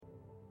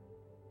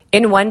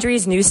In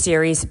Wondery's new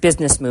series,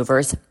 Business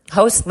Movers,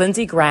 host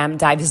Lindsey Graham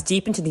dives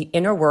deep into the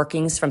inner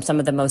workings from some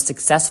of the most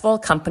successful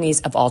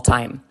companies of all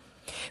time.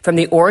 From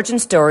the origin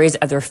stories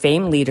of their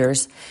famed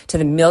leaders to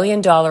the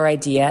million-dollar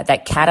idea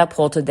that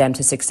catapulted them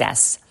to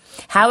success.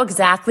 How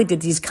exactly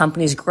did these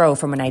companies grow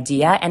from an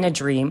idea and a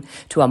dream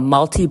to a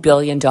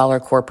multi-billion-dollar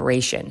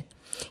corporation?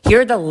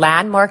 Here are the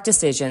landmark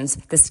decisions,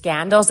 the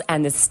scandals,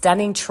 and the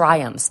stunning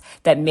triumphs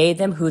that made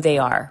them who they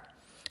are.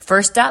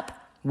 First up,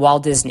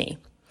 Walt Disney.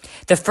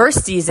 The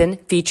first season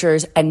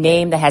features a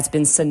name that has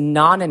been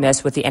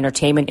synonymous with the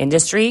entertainment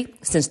industry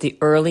since the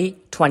early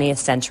 20th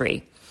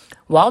century.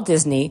 Walt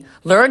Disney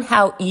learned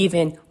how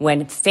even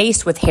when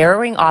faced with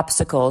harrowing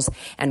obstacles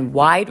and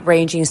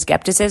wide-ranging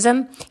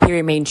skepticism, he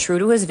remained true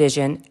to his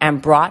vision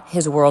and brought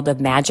his world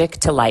of magic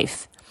to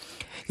life.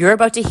 You're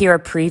about to hear a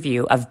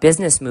preview of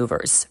Business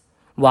Movers.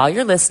 While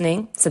you're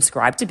listening,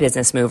 subscribe to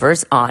Business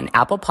Movers on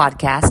Apple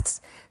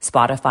Podcasts,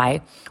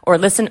 Spotify, or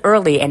listen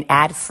early and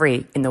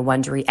ad-free in the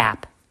Wondery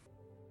app.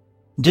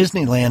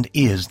 Disneyland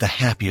is the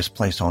happiest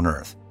place on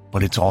earth,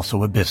 but it's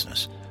also a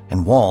business.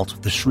 And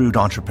Walt, the shrewd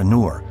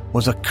entrepreneur,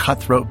 was a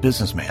cutthroat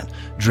businessman,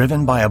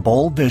 driven by a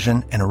bold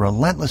vision and a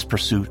relentless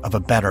pursuit of a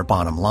better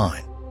bottom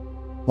line.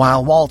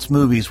 While Walt's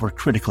movies were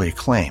critically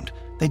acclaimed,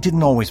 they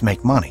didn't always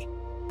make money.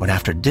 But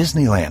after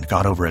Disneyland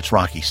got over its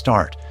rocky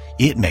start,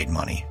 it made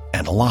money,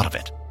 and a lot of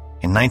it.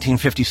 In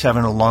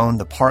 1957 alone,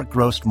 the park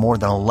grossed more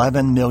than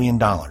 $11 million,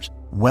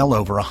 well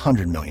over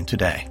 $100 million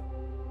today.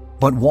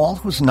 But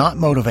Walt was not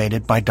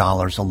motivated by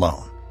dollars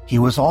alone. He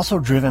was also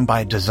driven by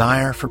a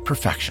desire for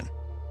perfection.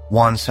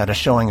 Once at a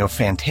showing of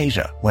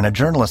Fantasia, when a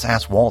journalist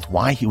asked Walt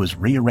why he was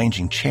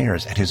rearranging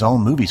chairs at his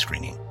own movie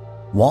screening,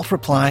 Walt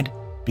replied,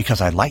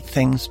 "Because I like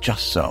things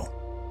just so."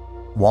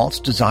 Walt's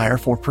desire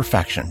for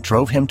perfection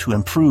drove him to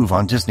improve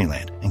on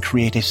Disneyland and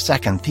create a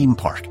second theme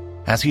park.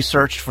 As he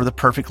searched for the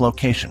perfect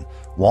location,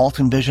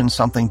 Walt envisioned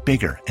something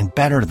bigger and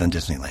better than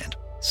Disneyland,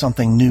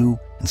 something new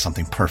and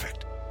something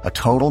perfect. A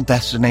total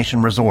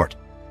destination resort,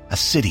 a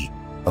city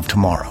of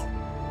tomorrow.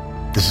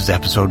 This is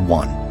episode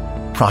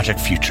 1, Project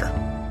Future.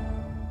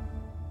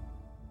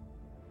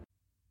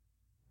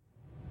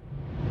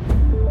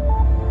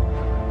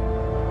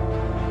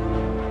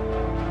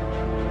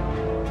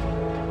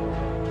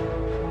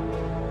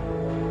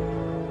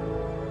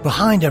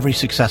 Behind every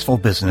successful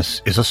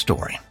business is a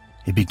story.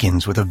 It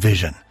begins with a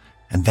vision,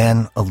 and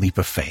then a leap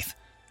of faith.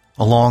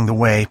 Along the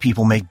way,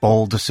 people make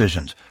bold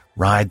decisions,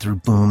 ride through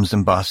booms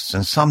and busts,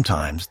 and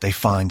sometimes they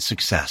find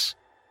success.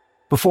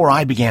 Before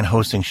I began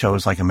hosting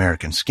shows like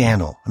American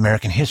Scandal,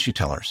 American History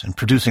Tellers, and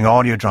producing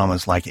audio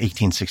dramas like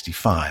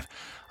 1865,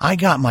 I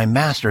got my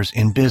master's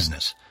in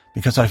business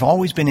because I've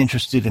always been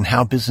interested in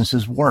how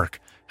businesses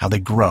work, how they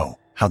grow,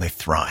 how they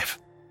thrive.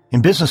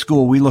 In business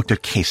school, we looked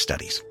at case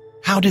studies.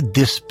 How did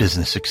this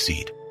business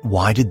succeed?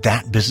 Why did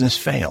that business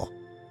fail?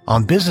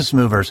 On Business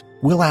Movers,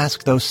 we'll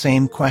ask those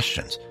same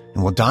questions,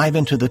 and we'll dive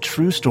into the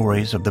true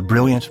stories of the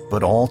brilliant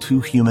but all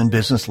too human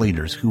business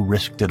leaders who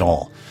risked it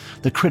all,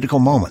 the critical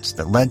moments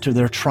that led to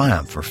their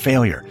triumph or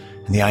failure,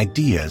 and the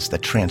ideas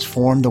that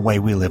transformed the way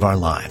we live our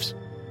lives.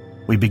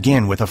 We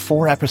begin with a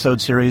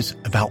 4-episode series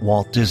about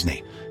Walt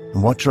Disney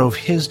and what drove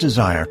his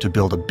desire to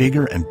build a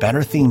bigger and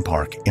better theme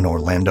park in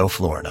Orlando,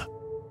 Florida.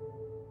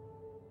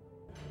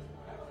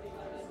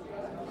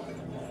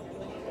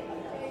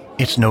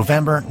 It's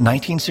November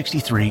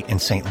 1963 in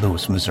St.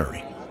 Louis,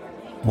 Missouri.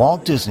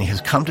 Walt Disney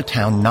has come to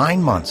town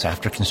 9 months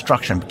after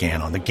construction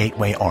began on the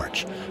Gateway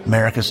Arch,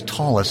 America's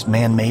tallest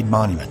man-made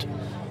monument.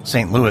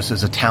 St. Louis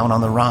is a town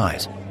on the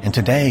rise, and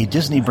today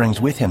Disney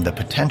brings with him the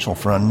potential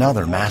for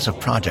another massive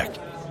project,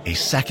 a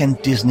second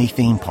Disney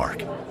theme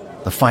park.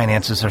 The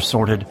finances are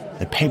sorted,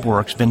 the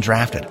paperwork's been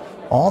drafted.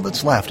 All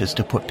that's left is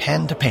to put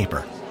pen to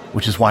paper,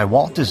 which is why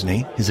Walt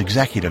Disney, his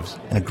executives,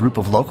 and a group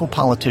of local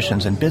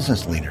politicians and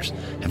business leaders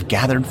have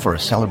gathered for a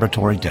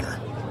celebratory dinner.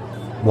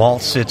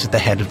 Walt sits at the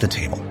head of the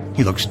table.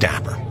 He looks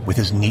dapper, with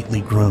his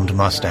neatly groomed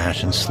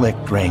mustache and slick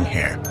graying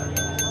hair.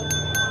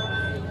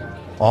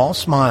 All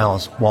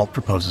smiles, Walt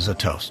proposes a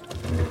toast.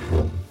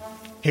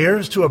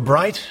 Here's to a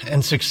bright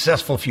and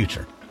successful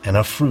future and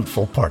a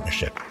fruitful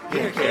partnership.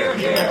 Here, here,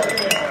 here.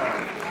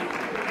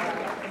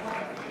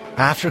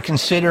 After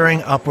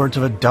considering upwards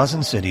of a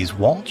dozen cities,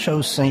 Walt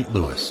chose St.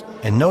 Louis,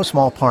 in no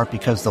small part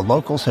because the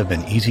locals have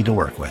been easy to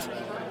work with.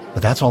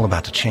 But that's all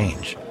about to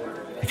change,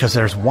 because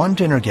there's one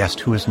dinner guest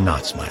who is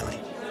not smiling.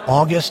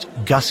 August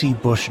Gussie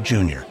Busch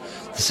Jr.,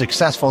 the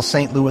successful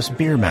St. Louis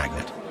beer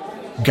magnate.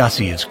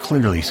 Gussie is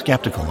clearly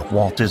skeptical of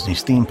Walt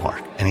Disney's theme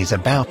park, and he's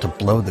about to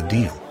blow the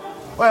deal.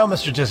 Well,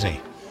 Mr. Disney,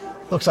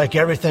 looks like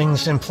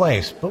everything's in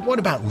place, but what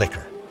about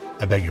liquor?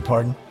 I beg your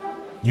pardon?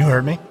 You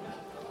heard me?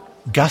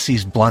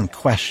 Gussie's blunt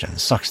question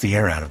sucks the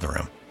air out of the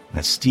room, and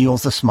it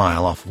steals the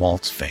smile off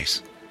Walt's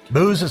face.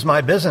 Booze is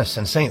my business,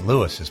 and St.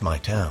 Louis is my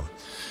town.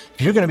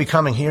 If you're going to be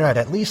coming here, I'd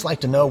at least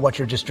like to know what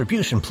your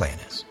distribution plan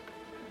is.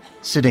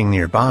 Sitting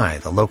nearby,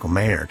 the local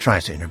mayor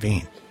tries to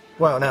intervene.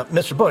 Well, now,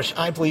 Mr. Busch,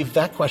 I believe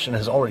that question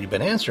has already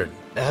been answered,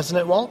 hasn't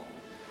it, Walt?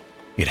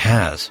 It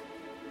has.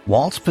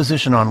 Walt's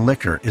position on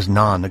liquor is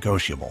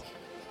non-negotiable.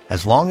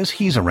 As long as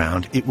he's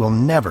around, it will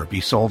never be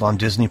sold on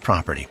Disney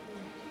property.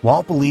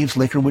 Walt believes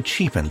liquor would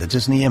cheapen the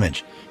Disney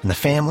image and the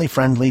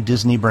family-friendly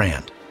Disney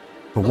brand.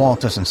 But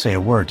Walt doesn't say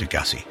a word to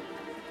Gussie.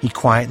 He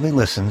quietly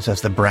listens as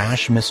the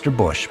brash Mr.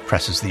 Bush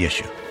presses the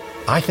issue.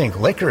 I think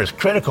liquor is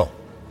critical.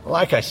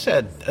 Like I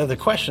said, the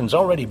question's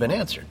already been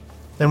answered.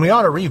 Then we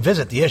ought to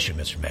revisit the issue,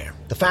 Mr. Mayor.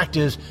 The fact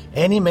is,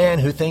 any man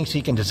who thinks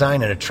he can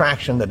design an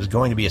attraction that is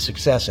going to be a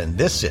success in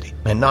this city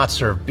and not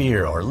serve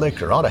beer or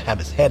liquor ought to have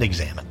his head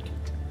examined.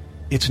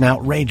 It's an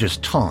outrageous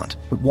taunt,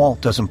 but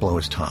Walt doesn't blow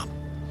his top.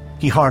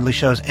 He hardly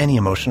shows any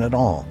emotion at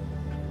all.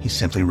 He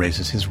simply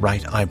raises his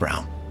right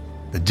eyebrow.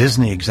 The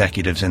Disney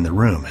executives in the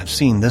room have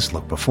seen this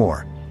look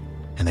before,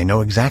 and they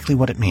know exactly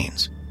what it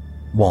means.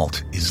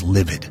 Walt is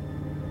livid.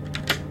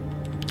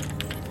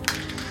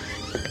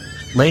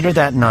 Later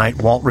that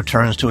night, Walt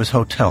returns to his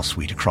hotel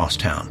suite across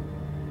town.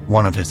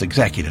 One of his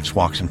executives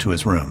walks him to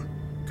his room.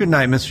 Good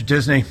night, Mr.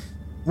 Disney.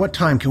 What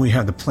time can we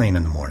have the plane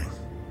in the morning?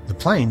 The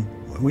plane?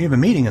 We have a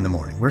meeting in the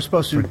morning. We're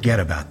supposed to forget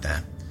about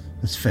that.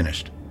 It's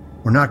finished.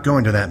 We're not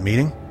going to that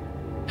meeting.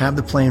 Have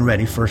the plane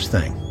ready first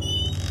thing.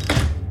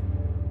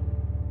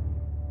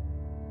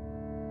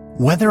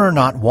 Whether or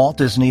not Walt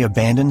Disney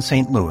abandoned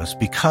St. Louis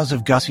because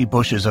of Gussie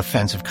Bush's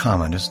offensive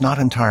comment is not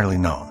entirely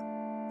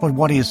known. But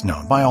what is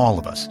known by all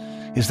of us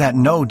is that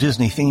no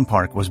Disney theme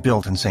park was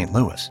built in St.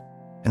 Louis.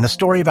 And the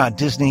story about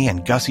Disney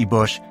and Gussie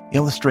Bush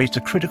illustrates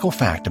a critical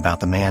fact about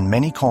the man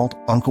many called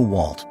Uncle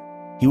Walt.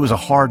 He was a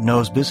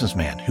hard-nosed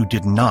businessman who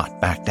did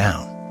not back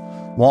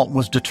down. Walt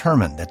was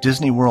determined that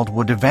Disney World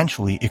would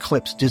eventually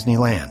eclipse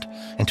Disneyland,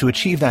 and to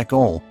achieve that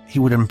goal, he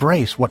would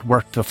embrace what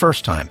worked the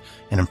first time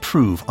and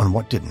improve on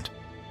what didn't.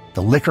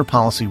 The liquor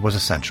policy was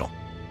essential.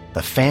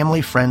 The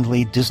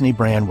family-friendly Disney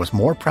brand was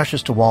more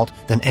precious to Walt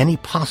than any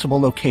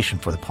possible location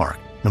for the park,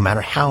 no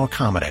matter how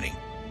accommodating.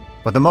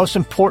 But the most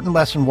important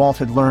lesson Walt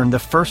had learned the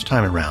first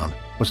time around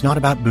was not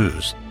about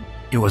booze.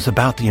 It was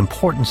about the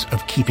importance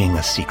of keeping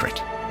a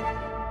secret.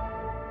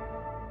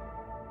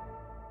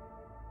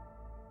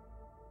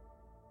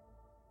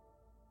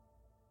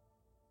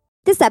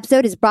 This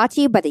episode is brought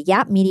to you by the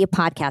Yap Media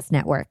Podcast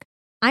Network.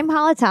 I'm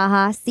Hala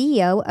Taha,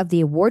 CEO of the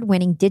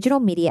award-winning digital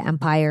media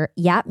empire,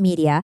 Yap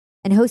Media,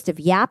 and host of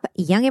Yap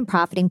Young and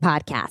Profiting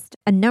Podcast,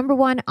 a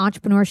 #1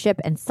 entrepreneurship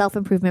and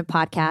self-improvement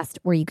podcast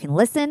where you can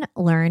listen,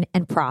 learn,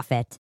 and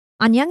profit.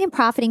 On Young and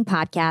Profiting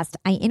Podcast,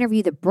 I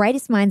interview the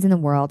brightest minds in the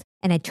world,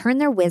 and I turn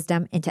their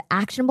wisdom into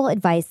actionable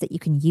advice that you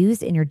can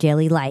use in your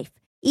daily life.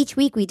 Each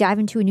week, we dive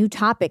into a new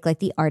topic like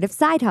the art of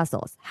side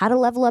hustles, how to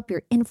level up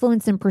your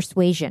influence and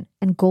persuasion,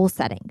 and goal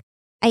setting.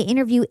 I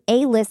interview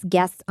A-list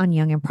guests on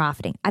Young and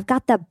Profiting. I've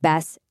got the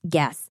best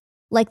guests,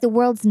 like the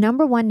world's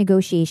 #1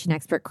 negotiation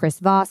expert, Chris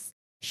Voss,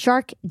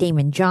 Shark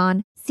Damon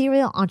John,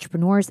 serial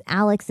entrepreneurs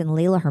Alex and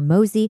Layla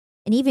Hermosi,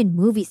 and even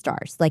movie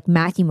stars like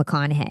Matthew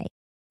McConaughey.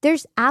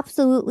 There's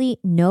absolutely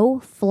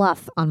no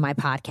fluff on my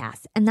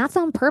podcast, and that's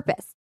on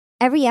purpose.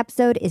 Every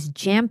episode is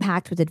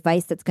jam-packed with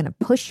advice that's going to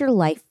push your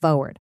life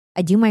forward.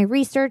 I do my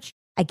research,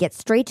 I get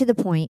straight to the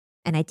point,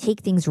 and I take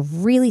things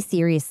really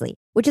seriously,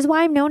 which is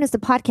why I'm known as the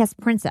podcast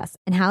princess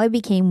and how I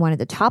became one of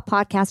the top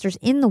podcasters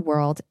in the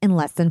world in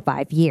less than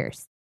 5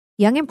 years.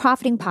 Young and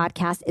Profiting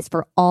Podcast is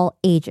for all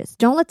ages.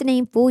 Don't let the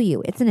name fool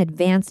you. It's an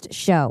advanced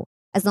show.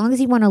 As long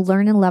as you want to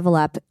learn and level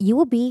up, you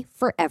will be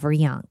forever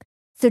young.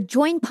 So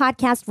join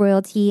Podcast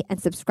Royalty and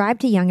subscribe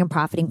to Young and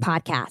Profiting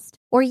Podcast,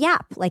 or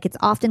YAP, like it's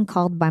often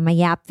called by my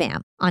YAP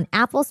fam, on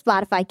Apple,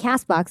 Spotify,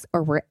 CastBox,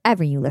 or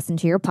wherever you listen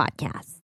to your podcasts.